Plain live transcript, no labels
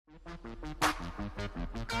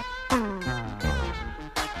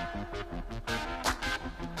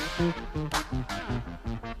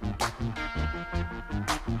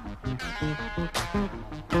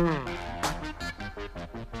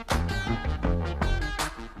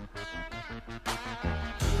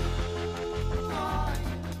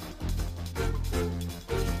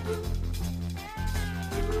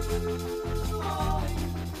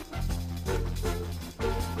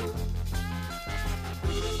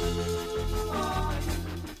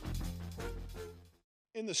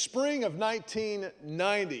In the spring of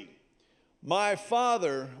 1990, my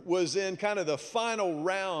father was in kind of the final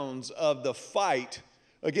rounds of the fight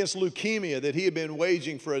against leukemia that he had been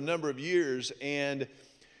waging for a number of years. And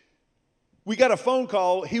we got a phone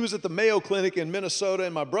call. He was at the Mayo Clinic in Minnesota,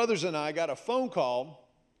 and my brothers and I got a phone call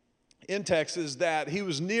in Texas that he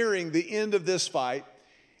was nearing the end of this fight.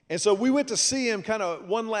 And so we went to see him kind of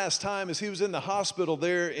one last time as he was in the hospital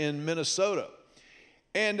there in Minnesota.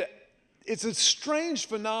 And it's a strange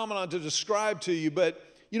phenomenon to describe to you, but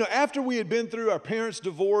after we had been through our parents'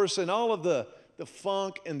 divorce and all of the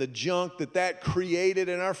funk and the junk that created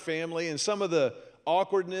in our family and some of the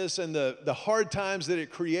awkwardness and the hard times that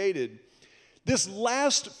it created, this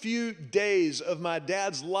last few days of my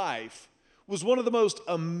dad's life was one of the most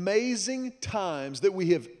amazing times that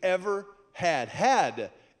we have ever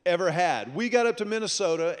had. We got up to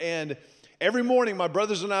Minnesota, and every morning, my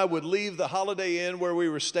brothers and I would leave the Holiday Inn where we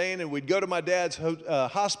were staying, and we'd go to my dad's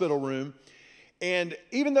hospital room. And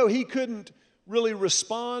even though he couldn't really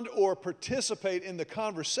respond or participate in the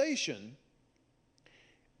conversation,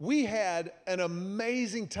 we had an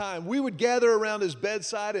amazing time. We would gather around his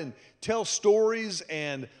bedside and tell stories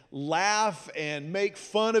and laugh and make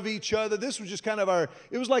fun of each other. This was just kind of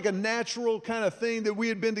it was like a natural kind of thing that we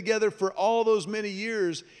had been together for all those many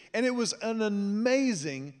years. And it was an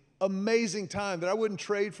amazing time that I wouldn't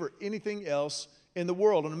trade for anything else in the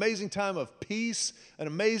world. An amazing time of peace, an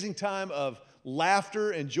amazing time of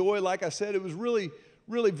laughter and joy. Like I said, it was really,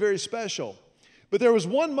 really very special. But there was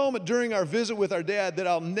one moment during our visit with our dad that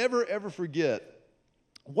I'll never, ever forget.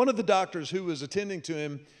 One of the doctors who was attending to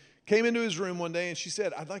him came into his room one day, and she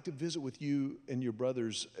said, "I'd like to visit with you and your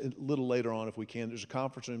brothers a little later on if we can. There's a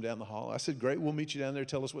conference room down the hall." I said, "Great, we'll meet you down there.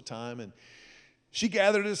 Tell us what time." And she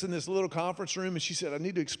gathered us in this little conference room, and she said, "I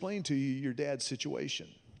need to explain to you your dad's situation."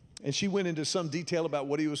 And she went into some detail about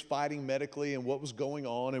what he was fighting medically and what was going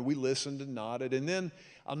on, and we listened and nodded. And then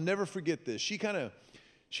I'll never forget this. She kind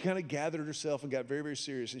of gathered herself and got very, very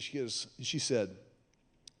serious, and she said,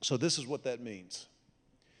 "So this is what that means.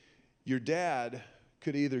 Your dad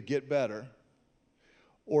could either get better,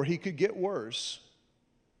 or he could get worse,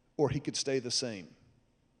 or he could stay the same."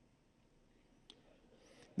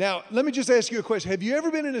 Now, let me just ask you a question. Have you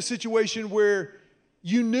ever been in a situation where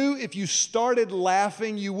you knew if you started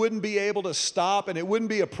laughing, you wouldn't be able to stop and it wouldn't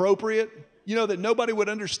be appropriate? That nobody would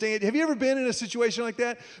understand. Have you ever been in a situation like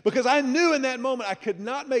that? Because I knew in that moment I could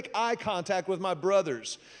not make eye contact with my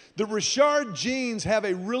brothers. The Richard genes have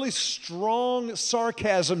a really strong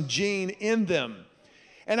sarcasm gene in them.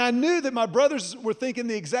 And I knew that my brothers were thinking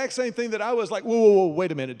the exact same thing that I was like, whoa,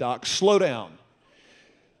 wait a minute, Doc, slow down.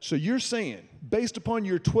 So you're saying, based upon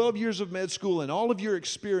your 12 years of med school and all of your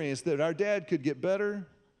experience, that our dad could get better,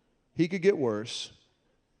 he could get worse,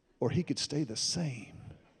 or he could stay the same?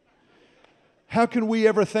 How can we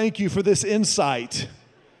ever thank you for this insight,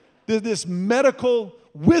 this medical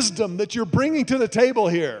wisdom that you're bringing to the table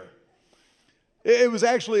here? It was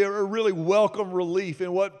actually a really welcome relief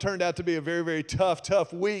in what turned out to be a very, very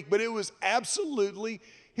tough week, but it was absolutely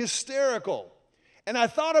hysterical. And I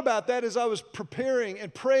thought about that as I was preparing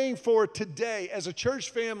and praying for today as a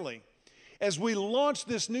church family, as we launch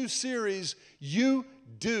this new series, You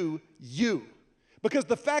Do You. Because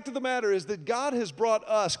the fact of the matter is that God has brought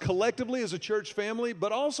us collectively as a church family,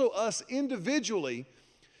 but also us individually,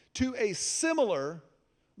 to a similar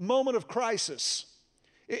moment of crisis.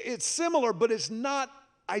 It's similar, but it's not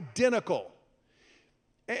identical.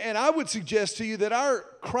 And I would suggest to you that our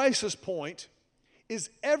crisis point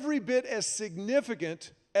is every bit as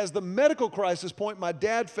significant as the medical crisis point my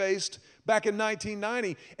dad faced back in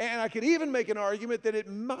 1990. And I could even make an argument that it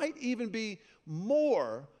might even be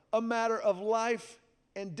more a matter of life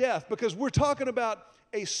and death, because we're talking about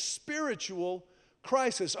a spiritual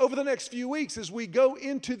crisis. Over the next few weeks, as we go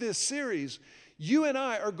into this series, you and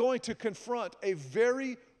I are going to confront a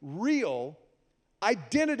very real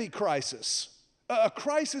identity crisis, a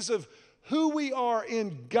crisis of who we are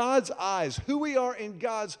in God's eyes, who we are in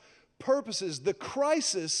God's purposes, the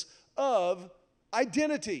crisis of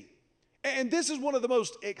identity. And this is one of the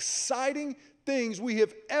most exciting things we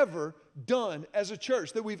have ever done as a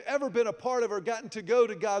church, that we've ever been a part of or gotten to go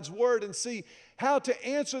to God's Word and see how to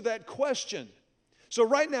answer that question. So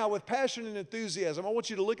right now, with passion and enthusiasm, I want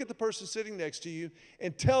you to look at the person sitting next to you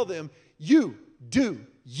and tell them, you do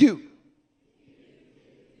you.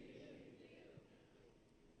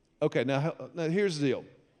 Okay, now here's the deal.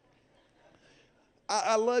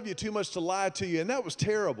 I love you too much to lie to you, and that was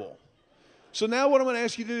terrible. So now what I'm going to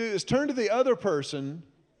ask you to do is turn to the other person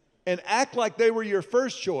and act like they were your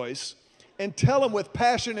first choice and tell them with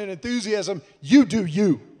passion and enthusiasm, you do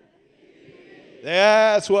you.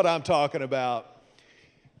 That's what I'm talking about.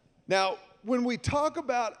 Now, when we talk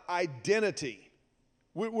about identity,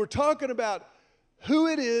 we're talking about who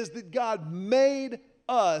it is that God made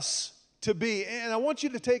us to be. And I want you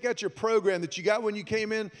to take out your program that you got when you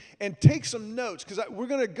came in and take some notes, because we're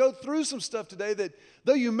going to go through some stuff today that,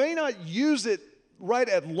 though you may not use it right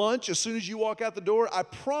at lunch as soon as you walk out the door, I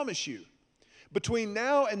promise you, between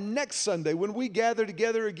now and next Sunday when we gather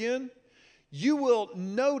together again, you will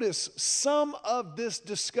notice some of this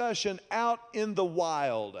discussion out in the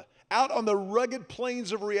wild, out on the rugged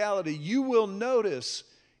plains of reality. You will notice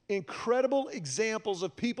incredible examples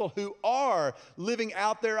of people who are living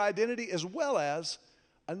out their identity, as well as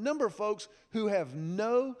a number of folks who have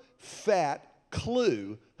no fat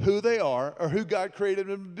clue who they are or who God created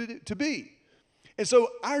them to be. And so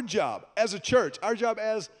our job as a church, our job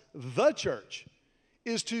as the church,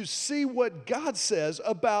 is to see what God says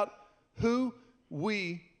about who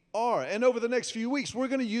we are. And over the next few weeks, we're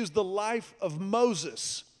going to use the life of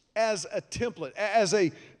Moses as a template, as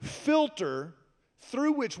a filter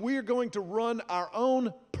through which we are going to run our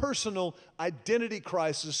own personal identity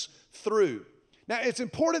crisis through. Now, it's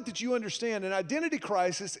important that you understand an identity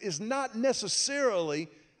crisis is not necessarily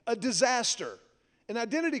a disaster. An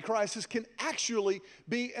identity crisis can actually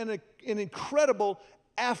be an incredible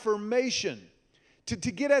affirmation. To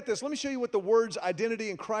get at this, let me show you what the words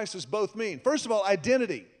identity and crisis both mean. First of all,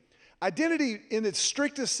 identity. Identity in its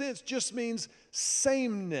strictest sense just means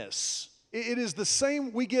sameness. It is the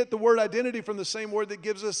same. We get the word identity from the same word that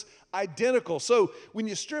gives us identical. So when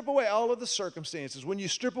you strip away all of the circumstances, when you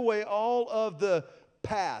strip away all of the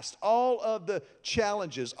past, all of the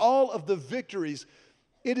challenges, all of the victories,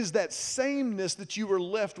 it is that sameness that you were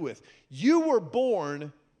left with. You were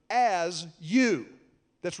born as you.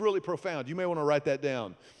 That's really profound. You may want to write that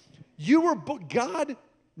down. God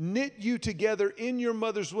knit you together in your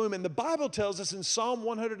mother's womb. And the Bible tells us in Psalm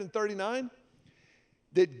 139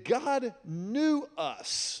 that God knew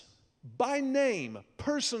us by name,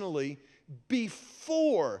 personally,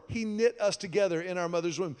 before He knit us together in our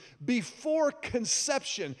mother's womb. Before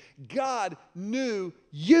conception, God knew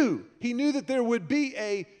you. He knew that there would be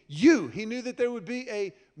a you. He knew that there would be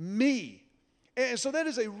a me. And so that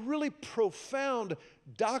is a really profound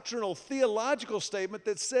doctrinal, theological statement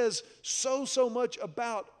that says so much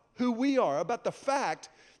about who we are, about the fact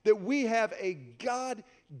that we have a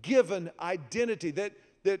God-given identity,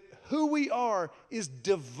 that who we are is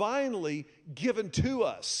divinely given to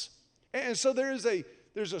us. And so there's a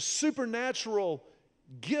supernatural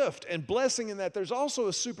gift and blessing in that. There's also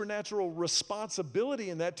a supernatural responsibility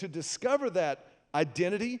in that to discover that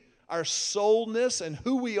identity, our soulness, and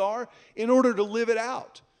who we are in order to live it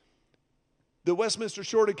out. The Westminster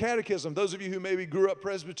Shorter Catechism, those of you who maybe grew up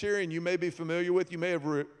Presbyterian, you may be familiar with, you may have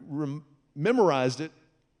memorized it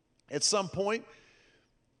at some point.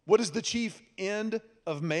 What is the chief end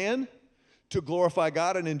of man? To glorify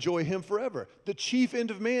God and enjoy Him forever. The chief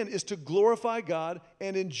end of man is to glorify God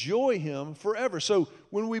and enjoy Him forever. So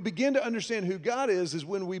when we begin to understand who God is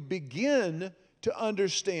when we begin to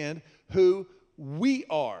understand who we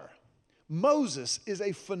are. Moses is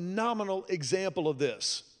a phenomenal example of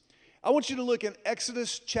this. I want you to look in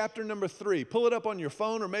Exodus chapter number 3. Pull it up on your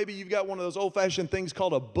phone, or maybe you've got one of those old-fashioned things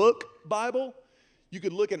called a book Bible. You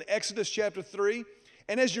could look in Exodus chapter 3.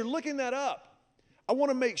 And as you're looking that up, I want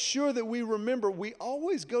to make sure that we remember we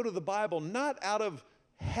always go to the Bible not out of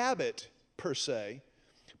habit per se,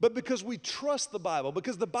 but because we trust the Bible,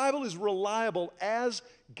 because the Bible is reliable as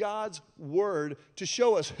God's Word to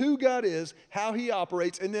show us who God is, how He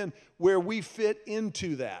operates, and then where we fit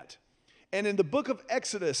into that. And in the book of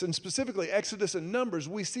Exodus, and specifically Exodus and Numbers,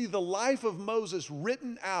 we see the life of Moses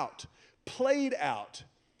written out, played out.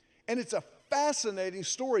 And it's a fascinating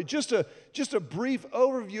story. Just a brief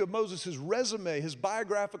overview of Moses' resume, his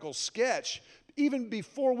biographical sketch, even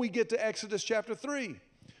before we get to Exodus chapter 3.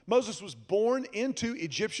 Moses was born into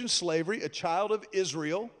Egyptian slavery, a child of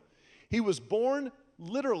Israel. He was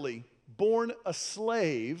literally born a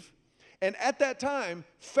slave. And at that time,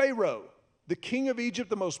 Pharaoh, the king of Egypt,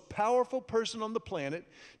 the most powerful person on the planet,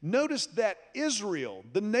 noticed that Israel,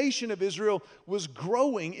 the nation of Israel, was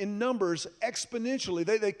growing in numbers exponentially.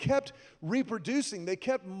 They kept reproducing. They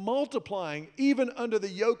kept multiplying even under the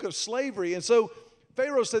yoke of slavery. And so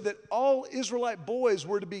Pharaoh said that all Israelite boys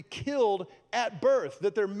were to be killed at birth,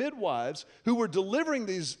 that their midwives who were delivering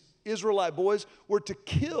these Israelite boys were to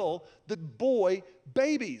kill the boy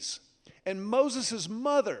babies. And Moses'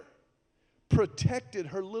 mother protected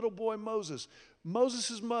her little boy Moses.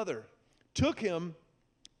 Moses' mother took him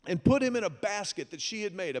and put him in a basket that she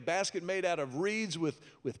had made, a basket made out of reeds with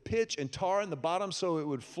pitch and tar in the bottom so it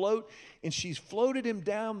would float. And she floated him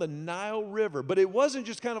down the Nile River. But it wasn't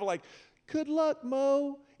just kind of like, good luck,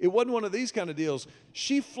 Mo. It wasn't one of these kind of deals.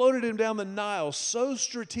 She floated him down the Nile so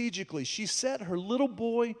strategically. She set her little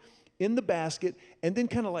boy in the basket and then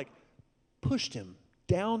kind of like pushed him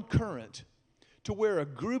down current to where a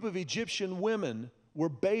group of Egyptian women were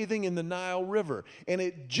bathing in the Nile River. And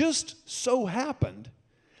it just so happened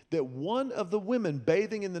that one of the women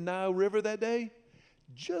bathing in the Nile River that day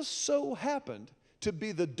just so happened to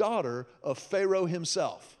be the daughter of Pharaoh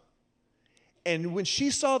himself. And when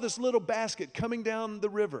she saw this little basket coming down the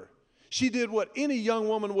river, she did what any young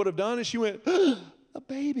woman would have done, and she went, a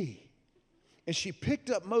baby. And she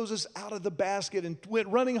picked up Moses out of the basket and went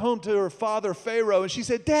running home to her father, Pharaoh, and she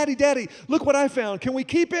said, Daddy, Daddy, look what I found. Can we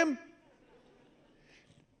keep him?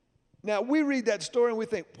 Now, we read that story and we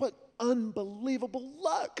think, what unbelievable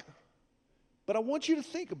luck. But I want you to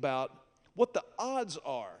think about what the odds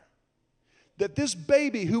are that this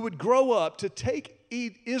baby who would grow up to take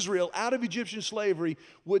Israel out of Egyptian slavery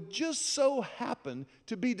would just so happen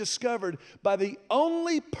to be discovered by the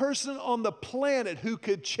only person on the planet who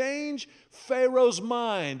could change Pharaoh's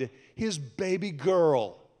mind, his baby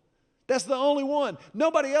girl. That's the only one.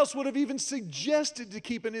 Nobody else would have even suggested to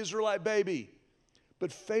keep an Israelite baby.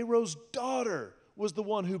 But Pharaoh's daughter was the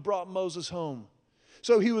one who brought Moses home.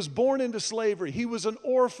 So he was born into slavery. He was an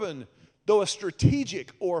orphan, though a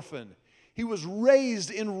strategic orphan. He was raised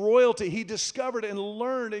in royalty. He discovered and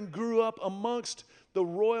learned and grew up amongst the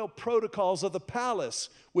royal protocols of the palace,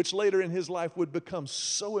 which later in his life would become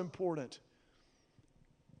so important.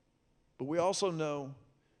 But we also know,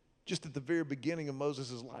 just at the very beginning of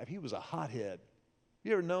Moses' life, he was a hothead.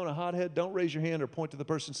 You ever known a hothead? Don't raise your hand or point to the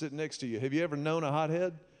person sitting next to you. Have you ever known a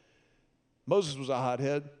hothead? Moses was a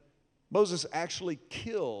hothead. Moses actually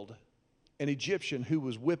killed an Egyptian who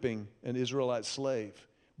was whipping an Israelite slave.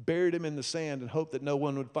 Buried him in the sand and hoped that no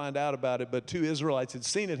one would find out about it. But 2 Israelites had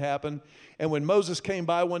seen it happen. And when Moses came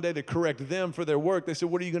by one day to correct them for their work, they said,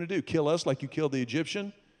 what are you going to do? Kill us like you killed the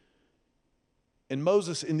Egyptian? And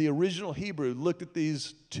Moses, in the original Hebrew, looked at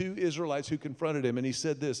these 2 Israelites who confronted him, and he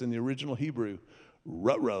said this in the original Hebrew,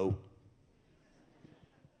 ruh-roh.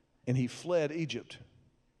 And he fled Egypt.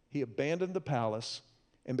 He abandoned the palace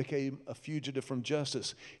and became a fugitive from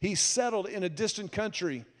justice. He settled in a distant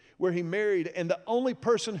country where he married, and the only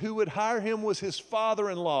person who would hire him was his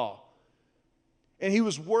father-in-law. And he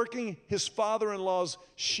was working his father-in-law's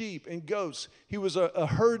sheep and goats. He was a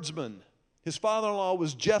herdsman. His father-in-law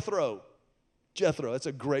was Jethro. Jethro, that's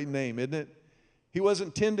a great name, isn't it? He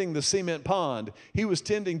wasn't tending the cement pond. He was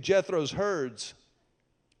tending Jethro's herds.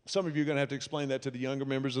 Some of you are going to have to explain that to the younger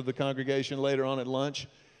members of the congregation later on at lunch.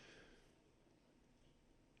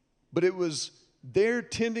 But it was there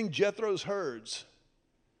tending Jethro's herds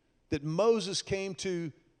that Moses came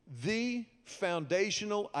to the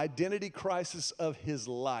foundational identity crisis of his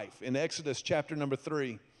life in Exodus chapter number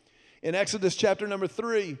 3. In Exodus chapter number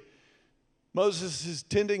 3, Moses is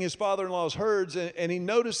tending his father-in-law's herds, and he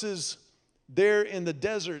notices there in the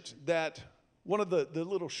desert that one of the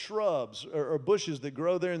little shrubs or bushes that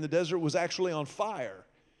grow there in the desert was actually on fire.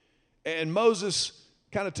 And Moses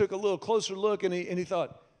kind of took a little closer look, and he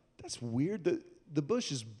thought, that's weird. The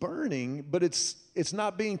bush is burning, but it's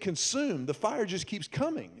not being consumed. The fire just keeps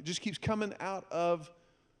coming. It just keeps coming out of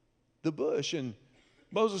the bush. And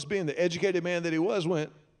Moses, being the educated man that he was,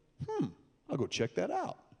 went, I'll go check that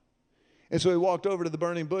out. And so he walked over to the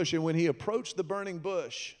burning bush, and when he approached the burning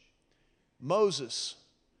bush, Moses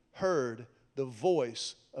heard the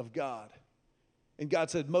voice of God. And God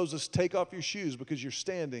said, Moses, take off your shoes because you're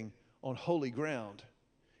standing on holy ground.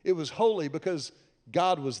 It was holy because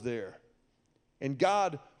God was there. And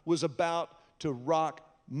God was about to rock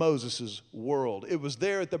Moses' world. It was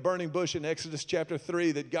there at the burning bush in Exodus chapter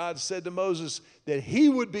 3 that God said to Moses that he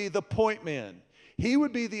would be the point man. He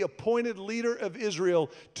would be the appointed leader of Israel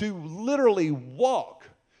to literally walk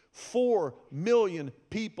 4 million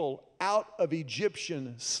people out of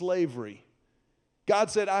Egyptian slavery. God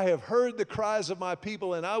said, I have heard the cries of my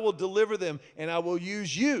people, and I will deliver them, and I will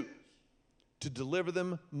use you to deliver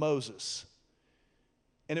them, Moses.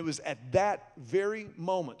 And it was at that very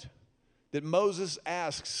moment that Moses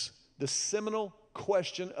asks the seminal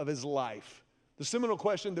question of his life. The seminal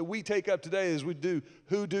question that we take up today as we do,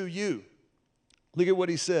 who do you? Look at what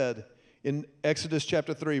he said in Exodus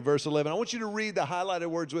chapter 3, verse 11. I want you to read the highlighted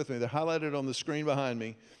words with me. They're highlighted on the screen behind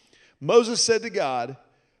me. Moses said to God,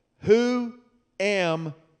 "Who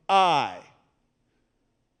am I?"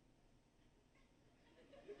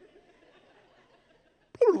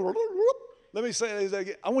 Let me say that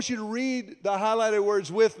again. I want you to read the highlighted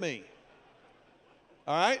words with me.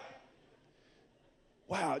 All right?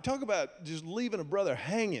 Wow, talk about just leaving a brother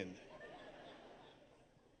hanging.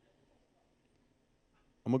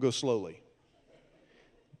 I'm going to go slowly.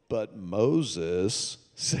 But Moses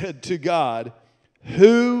said to God,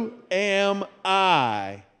 "Who am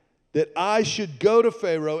I that I should go to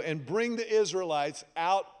Pharaoh and bring the Israelites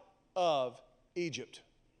out of Egypt?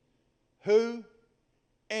 Who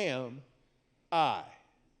am I?"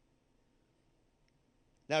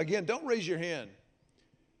 Now again, don't raise your hand,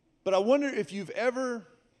 but I wonder if you've ever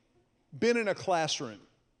been in a classroom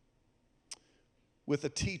with a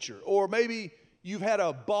teacher, or maybe you've had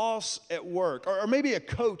a boss at work, or maybe a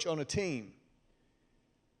coach on a team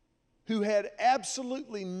who had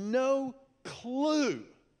absolutely no clue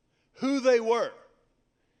who they were,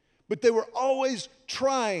 but they were always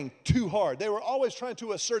trying too hard. They were always trying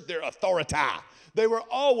to assert their authority. They were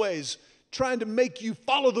always trying to make you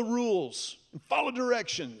follow the rules and follow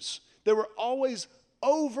directions. They were always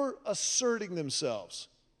over-asserting themselves.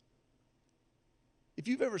 If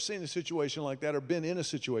you've ever seen a situation like that or been in a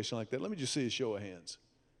situation like that, let me just see a show of hands.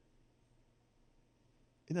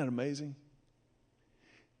 Isn't that amazing?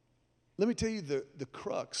 Let me tell you the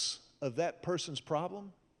crux of that person's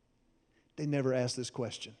problem. They never asked this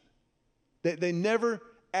question. They never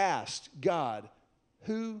asked God,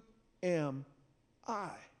 "Who am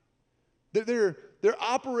I?" They're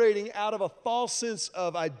operating out of a false sense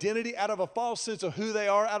of identity, out of a false sense of who they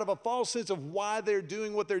are, out of a false sense of why they're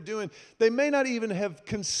doing what they're doing. They may not even have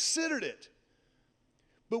considered it.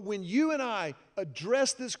 But when you and I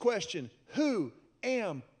address this question, "Who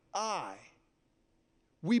am I?"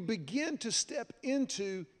 we begin to step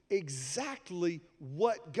into exactly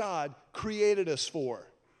what God created us for.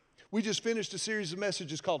 We just finished a series of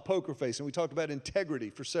messages called Poker Face, and we talked about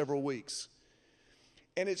integrity for several weeks.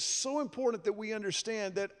 And it's so important that we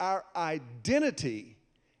understand that our identity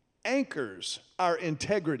anchors our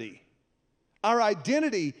integrity. Our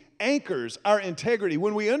identity anchors our integrity.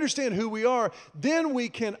 When we understand who we are, then we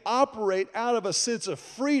can operate out of a sense of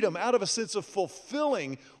freedom, out of a sense of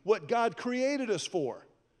fulfilling what God created us for.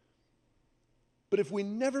 But if we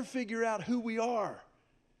never figure out who we are,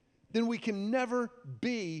 then we can never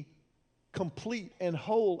be complete and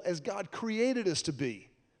whole as God created us to be.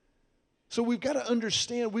 So we've got to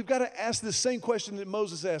understand, we've got to ask the same question that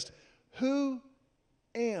Moses asked: "Who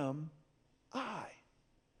am I?"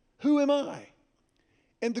 Who am I?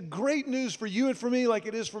 And the great news for you and for me, like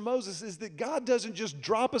it is for Moses, is that God doesn't just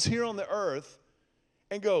drop us here on the earth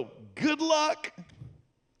and go, "Good luck.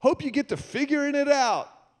 Hope you get to figuring it out.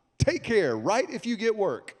 Take care, right, if you get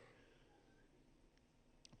work."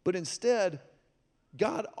 But instead,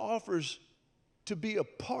 God offers to be a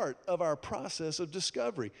part of our process of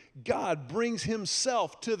discovery. God brings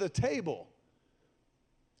himself to the table.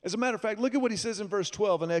 As a matter of fact, look at what he says in verse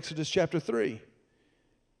 12 in Exodus chapter 3.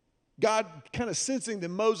 God kind of sensing that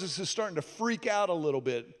Moses is starting to freak out a little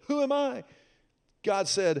bit. "Who am I?" God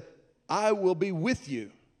said, "I will be with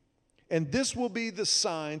you, and this will be the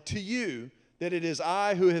sign to you that it is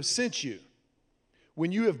I who have sent you.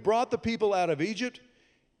 When you have brought the people out of Egypt,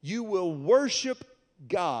 you will worship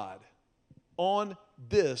God on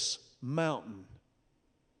this mountain."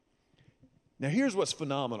 Now here's what's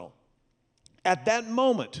phenomenal. At that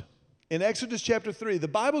moment, in Exodus chapter 3, the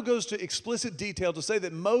Bible goes to explicit detail to say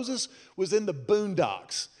that Moses was in the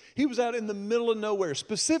boondocks. He was out in the middle of nowhere.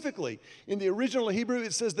 Specifically, in the original Hebrew,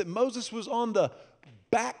 it says that Moses was on the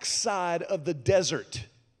backside of the desert.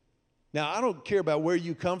 Now, I don't care about where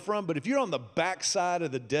you come from, but if you're on the backside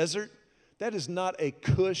of the desert, that is not a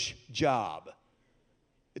cush job.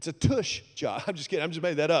 It's a tush job. I'm just kidding. I'm just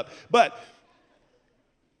made that up. But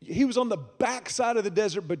he was on the backside of the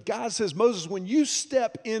desert, but God says, "Moses, when you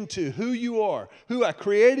step into who you are, who I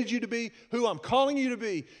created you to be, who I'm calling you to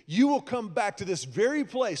be, you will come back to this very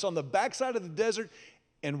place on the backside of the desert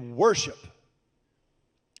and worship."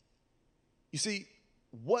 You see,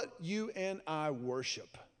 what you and I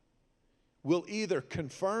worship will either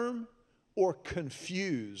confirm or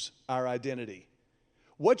confuse our identity.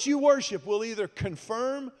 What you worship will either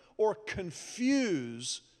confirm or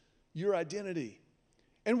confuse your identity.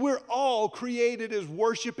 And we're all created as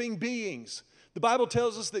worshiping beings. The Bible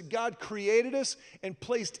tells us that God created us and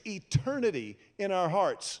placed eternity in our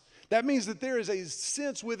hearts. That means that there is a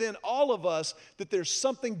sense within all of us that there's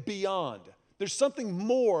something beyond. There's something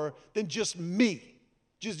more than just me.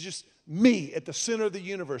 Just me at the center of the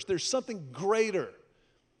universe. There's something greater.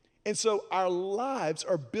 And so our lives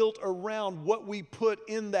are built around what we put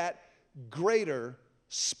in that greater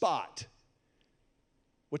spot.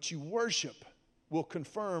 What you worship will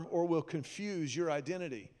confirm or will confuse your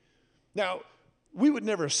identity. Now, we would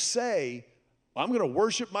never say, I'm going to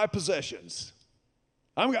worship my possessions.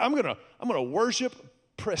 I'm going to worship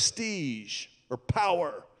prestige or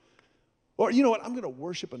power. Or you know what? I'm going to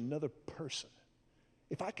worship another person.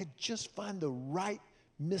 If I could just find the right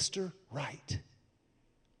Mr. Right.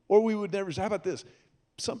 Or we would never say, how about this?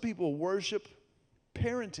 Some people worship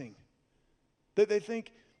parenting. They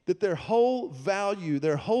think that their whole value,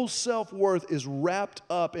 their whole self-worth is wrapped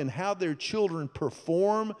up in how their children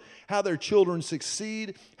perform, how their children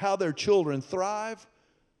succeed, how their children thrive.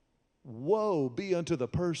 Woe be unto the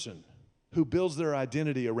person who builds their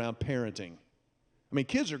identity around parenting. I mean,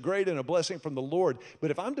 kids are great and a blessing from the Lord, but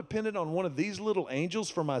if I'm dependent on one of these little angels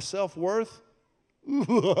for my self-worth,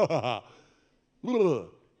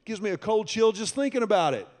 gives me a cold chill just thinking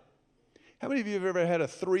about it. How many of you have ever had a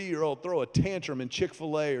 3-year-old throw a tantrum in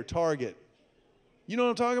Chick-fil-A or Target? You know what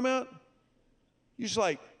I'm talking about? You're just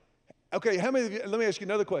like, okay, how many of you, let me ask you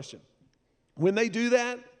another question. When they do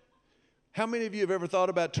that, how many of you have ever thought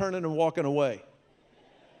about turning and walking away?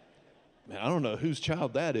 Man, I don't know whose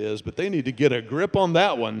child that is, but they need to get a grip on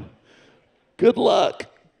that one. Good luck.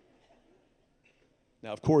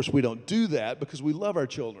 Now, of course, we don't do that because we love our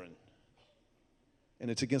children, and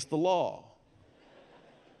it's against the law.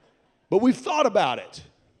 But we've thought about it.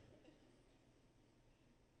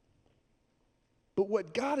 But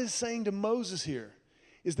what God is saying to Moses here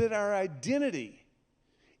is that our identity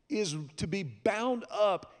is to be bound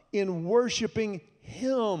up in worshiping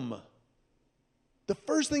Him. The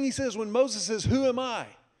first thing He says when Moses says, "Who am I?"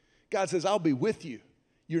 God says, "I'll be with you.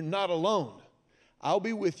 You're not alone. I'll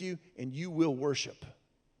be with you and you will worship.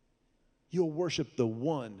 You'll worship the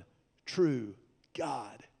one true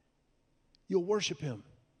God. You'll worship Him."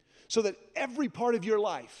 So that every part of your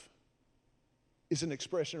life is an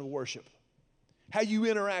expression of worship. How you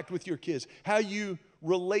interact with your kids, how you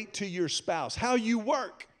relate to your spouse, how you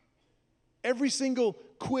work. Every single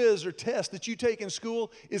quiz or test that you take in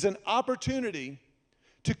school is an opportunity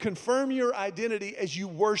to confirm your identity as you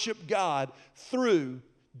worship God through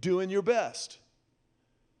doing your best.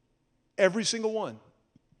 Every single one.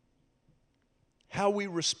 How we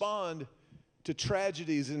respond to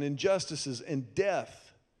tragedies and injustices and death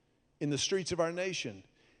in the streets of our nation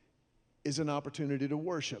is an opportunity to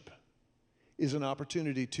worship, is an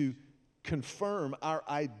opportunity to confirm our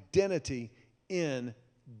identity in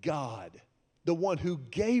God, the one who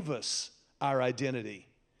gave us our identity.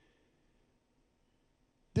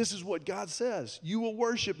 This is what God says. You will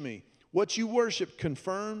worship me. What you worship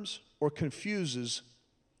confirms or confuses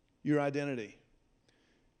your identity.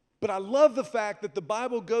 But I love the fact that the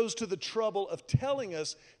Bible goes to the trouble of telling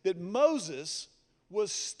us that Moses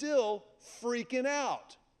was still freaking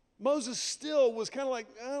out. Moses still was kind of like,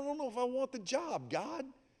 I don't know if I want the job, God.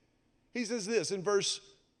 He says this in verse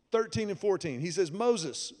 13 and 14. He says,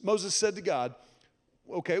 Moses said to God,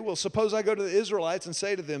 okay, well, suppose I go to the Israelites and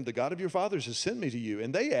say to them, the God of your fathers has sent me to you.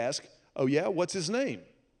 And they ask, oh yeah, what's his name?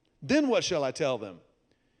 Then what shall I tell them?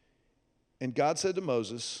 And God said to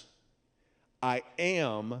Moses, I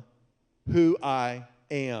am who I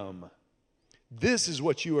am. This is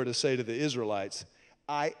what you are to say to the Israelites.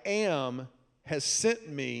 I am has sent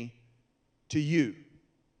me to you.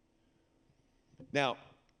 Now,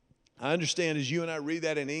 I understand as you and I read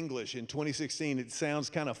that in English in 2016, it sounds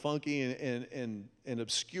kind of funky and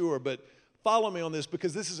obscure, but follow me on this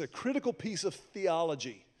because this is a critical piece of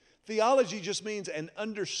theology. Theology just means an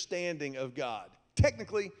understanding of God.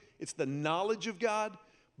 Technically, it's the knowledge of God,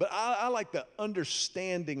 but I like the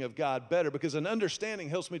understanding of God better because an understanding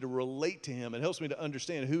helps me to relate to Him and helps me to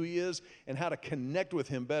understand who He is and how to connect with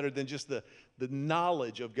Him better than just the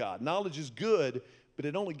knowledge of God. Knowledge is good, but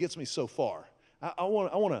it only gets me so far. I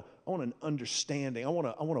want an understanding. I want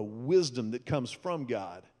a wisdom that comes from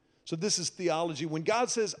God. So this is theology. When God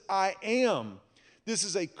says, I am, this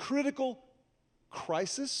is a critical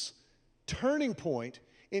crisis, turning point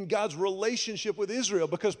in God's relationship with Israel,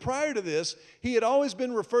 because prior to this, He had always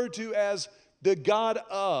been referred to as the God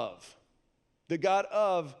of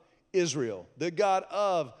Israel, the God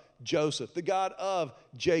of Joseph, the God of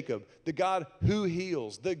Jacob, the God who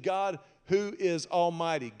heals, the God who is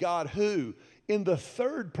almighty, God who, in the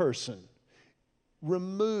third person,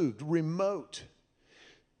 removed, remote.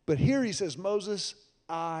 But here He says, Moses,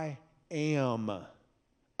 I am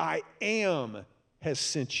has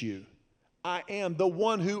sent you. I am the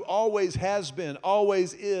one who always has been,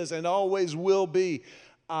 always is, and always will be.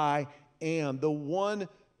 I am, the one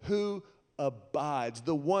who abides,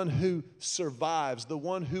 the one who survives, the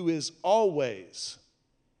one who is always.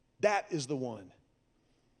 That is the one.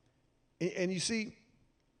 And you see,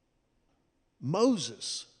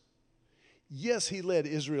 Moses, yes, he led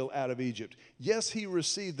Israel out of Egypt. Yes, he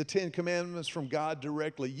received the 10 Commandments from God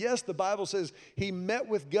directly. Yes, the Bible says he met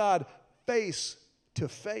with God face to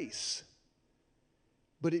face.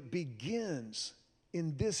 But it begins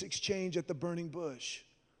in this exchange at the burning bush.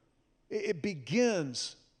 It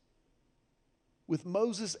begins with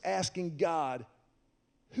Moses asking God,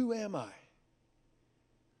 who am I?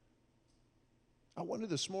 I wonder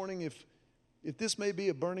this morning if this may be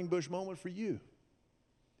a burning bush moment for you.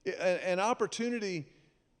 An opportunity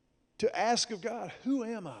to ask of God, who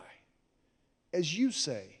am I? As you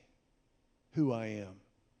say who I am.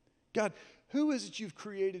 God, who is it you've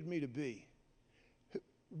created me to be?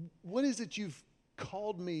 What is it you've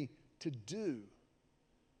called me to do?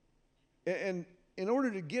 And in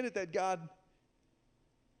order to get at that, God,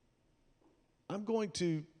 I'm going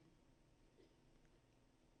to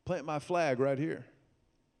plant my flag right here.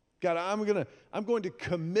 God, I'm going to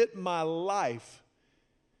commit my life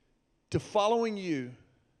to following you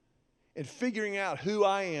and figuring out who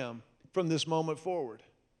I am from this moment forward.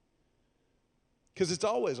 Because it's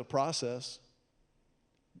always a process.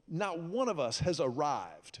 Not one of us has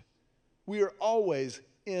arrived. We are always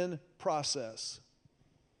in process.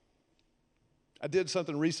 I did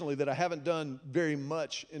something recently that I haven't done very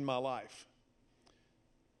much in my life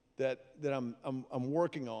that I'm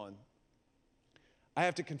working on. I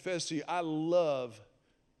have to confess to you, I love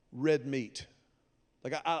red meat.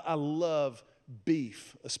 Like I love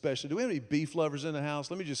beef especially. Do we have any beef lovers in the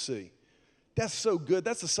house? Let me just see. That's so good.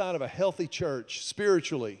 That's a sign of a healthy church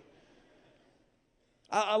spiritually.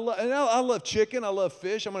 I love chicken. I love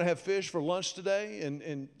fish. I'm going to have fish for lunch today,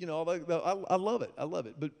 and you know, I love it. I love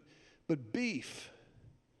it. But beef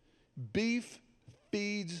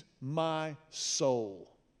feeds my soul.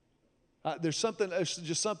 There's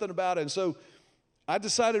just something about it. And so I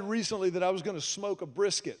decided recently that I was going to smoke a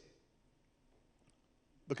brisket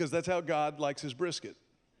because that's how God likes his brisket.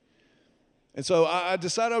 And so I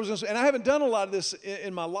decided I was going to, and I haven't done a lot of this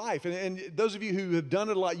in my life. And those of you who have done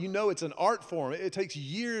it a lot, you know it's an art form. It takes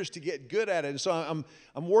years to get good at it. And so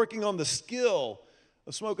I'm working on the skill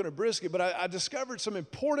of smoking a brisket. But I discovered some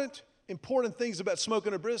important things about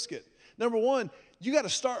smoking a brisket. Number one, you got to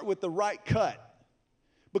start with the right cut.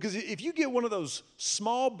 Because if you get one of those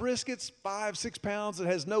small briskets, 5-6 pounds, that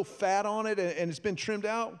has no fat on it and it's been trimmed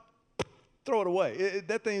out, throw it away.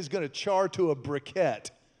 That thing is going to char to a briquette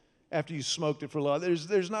after you smoked it for a while.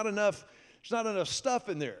 There's not enough stuff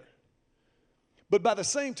in there. But by the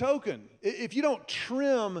same token, if you don't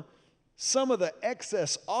trim some of the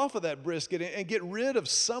excess off of that brisket and get rid of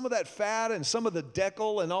some of that fat and some of the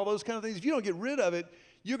decal and all those kind of things, if you don't get rid of it,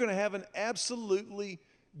 you're going to have an absolutely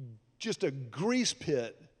just a grease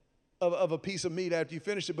pit of a piece of meat after you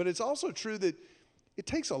finish it. But it's also true that it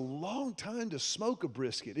takes a long time to smoke a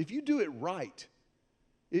brisket. If you do it right,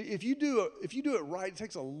 if you do it right, it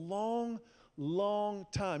takes a long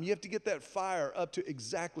time. You have to get that fire up to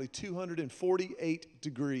exactly 248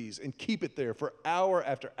 degrees and keep it there for hour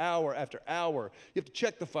after hour after hour. You have to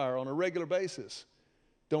check the fire on a regular basis.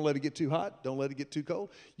 Don't let it get too hot. Don't let it get too cold.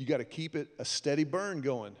 You got to keep it a steady burn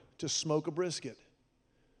going to smoke a brisket.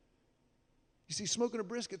 You see, smoking a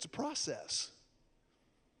brisket's a process.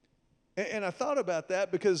 And I thought about that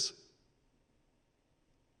because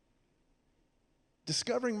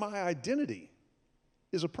discovering my identity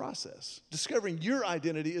is a process. Discovering your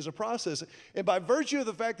identity is a process. And by virtue of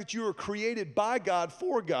the fact that you were created by God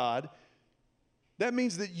for God, that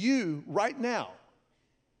means that you, right now,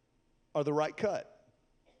 are the right cut.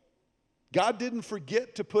 God didn't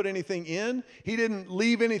forget to put anything in. He didn't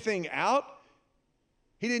leave anything out.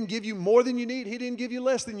 He didn't give you more than you need. He didn't give you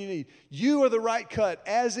less than you need. You are the right cut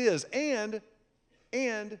as is. And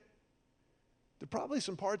there are probably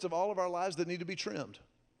some parts of all of our lives that need to be trimmed.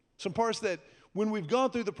 Some parts that, when we've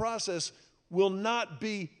gone through the process, will not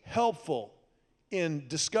be helpful in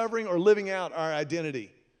discovering or living out our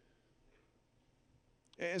identity.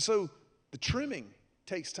 And so the trimming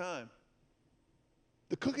takes time.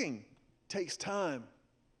 The cooking takes time.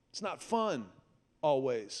 It's not fun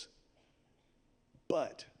always.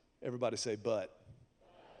 But, everybody say but.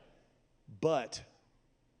 But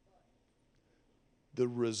the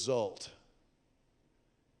result,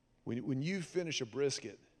 when you finish a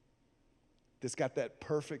brisket that's got that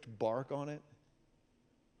perfect bark on it,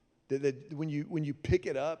 that when you pick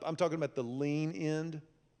it up, I'm talking about the lean end,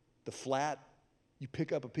 the flat, you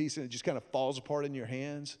pick up a piece and it just kind of falls apart in your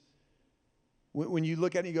hands. When you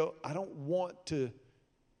look at it, you go, I don't want to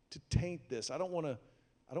to taint this. I don't want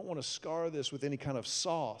to scar this with any kind of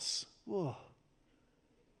sauce. Whoa.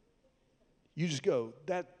 You just go,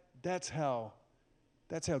 that's how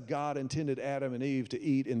God intended Adam and Eve to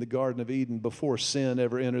eat in the Garden of Eden before sin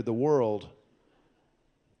ever entered the world.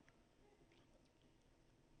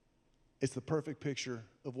 It's the perfect picture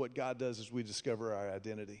of what God does as we discover our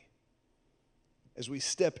identity. As we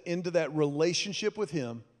step into that relationship with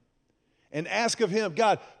Him and ask of Him,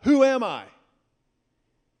 God, who am I?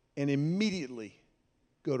 And immediately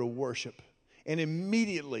go to worship. And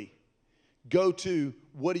immediately go to,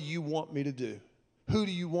 what do you want me to do? Who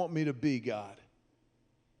do you want me to be, God?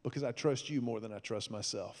 Because I trust you more than I trust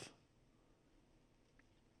myself.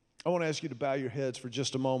 I want to ask you to bow your heads for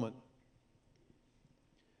just a moment.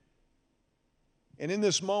 And in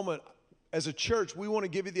this moment, as a church, we want to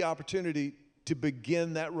give you the opportunity to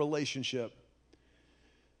begin that relationship,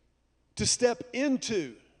 to step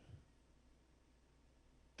into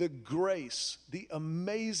the grace, the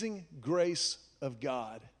amazing grace of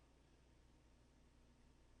God,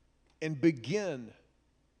 and begin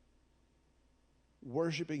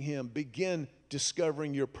worshiping Him, begin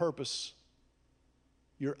discovering your purpose,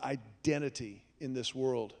 your identity in this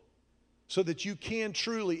world, so that you can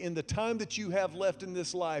truly, in the time that you have left in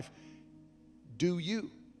this life, do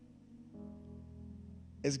you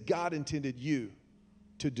as God intended you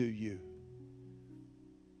to do you.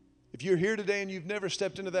 If you're here today and you've never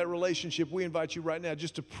stepped into that relationship, we invite you right now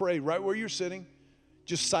just to pray right where you're sitting.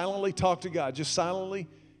 Just silently talk to God. Just silently,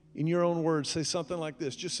 in your own words, say something like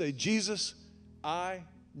this. Just say, Jesus, I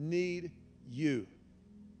need you.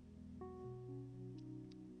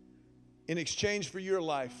 In exchange for your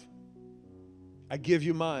life, I give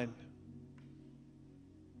you mine.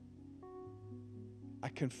 I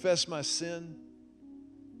confess my sin,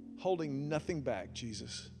 holding nothing back,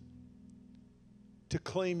 Jesus, to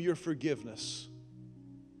claim your forgiveness.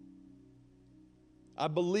 I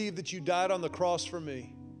believe that you died on the cross for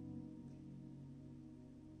me.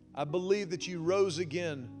 I believe that you rose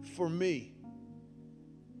again for me.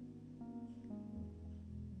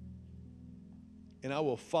 And I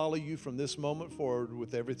will follow you from this moment forward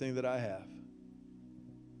with everything that I have.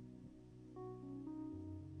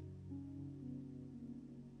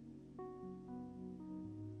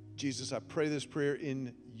 Jesus, I pray this prayer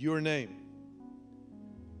in your name.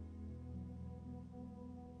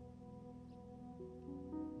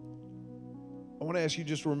 I want to ask you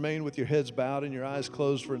just to remain with your heads bowed and your eyes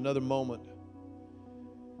closed for another moment.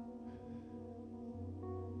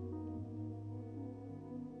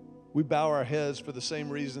 We bow our heads for the same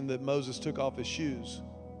reason that Moses took off his shoes.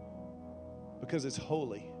 Because it's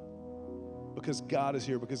holy. Because God is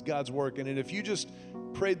here. Because God's working. And if you just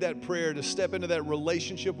prayed that prayer to step into that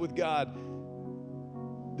relationship with God,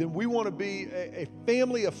 then we want to be a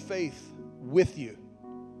family of faith with you,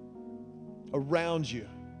 around you.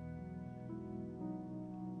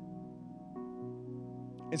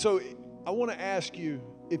 And so I want to ask you,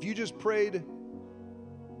 if you just prayed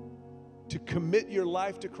to commit your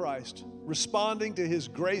life to Christ, responding to His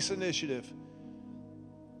grace initiative,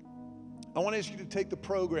 I want to ask you to take the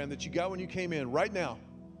program that you got when you came in right now.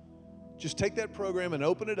 Just take that program and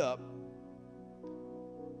open it up.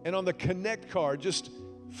 And on the Connect card, just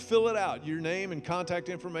fill it out, your name and contact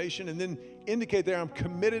information, and then indicate there, I'm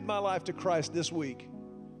committed my life to Christ this week.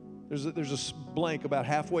 There's a blank about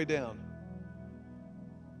halfway down.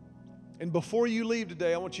 And before you leave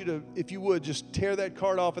today, I want you to, if you would, just tear that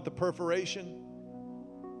card off at the perforation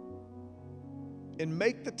and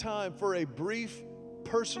make the time for a brief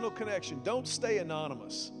personal connection. Don't stay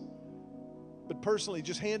anonymous, but personally,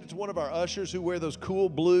 just hand it to one of our ushers who wear those cool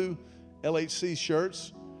blue LHC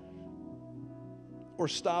shirts, or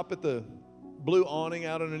stop at the blue awning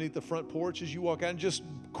out underneath the front porch as you walk out, and just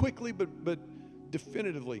quickly but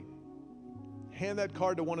definitively hand that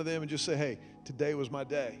card to one of them and just say, hey, today was my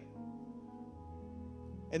day.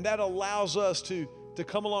 And that allows us to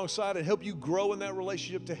come alongside and help you grow in that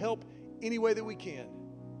relationship, to help any way that we can.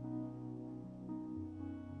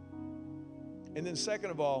 And then second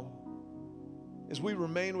of all, as we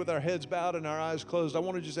remain with our heads bowed and our eyes closed, I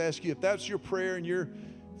want to just ask you, if that's your prayer and you're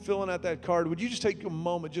filling out that card, would you just take a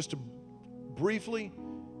moment just to briefly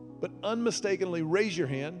but unmistakably raise your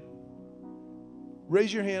hand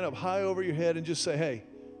up high over your head and just say, hey,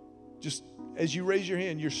 just as you raise your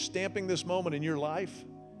hand, you're stamping this moment in your life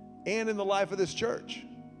and in the life of this church.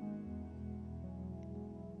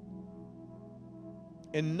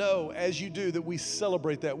 And know, as you do, that we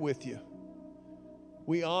celebrate that with you.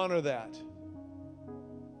 We honor that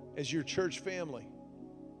as your church family.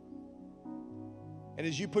 And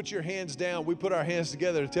as you put your hands down, we put our hands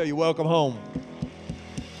together to tell you, welcome home.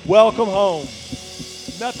 Welcome home.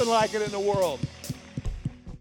 Nothing like it in the world.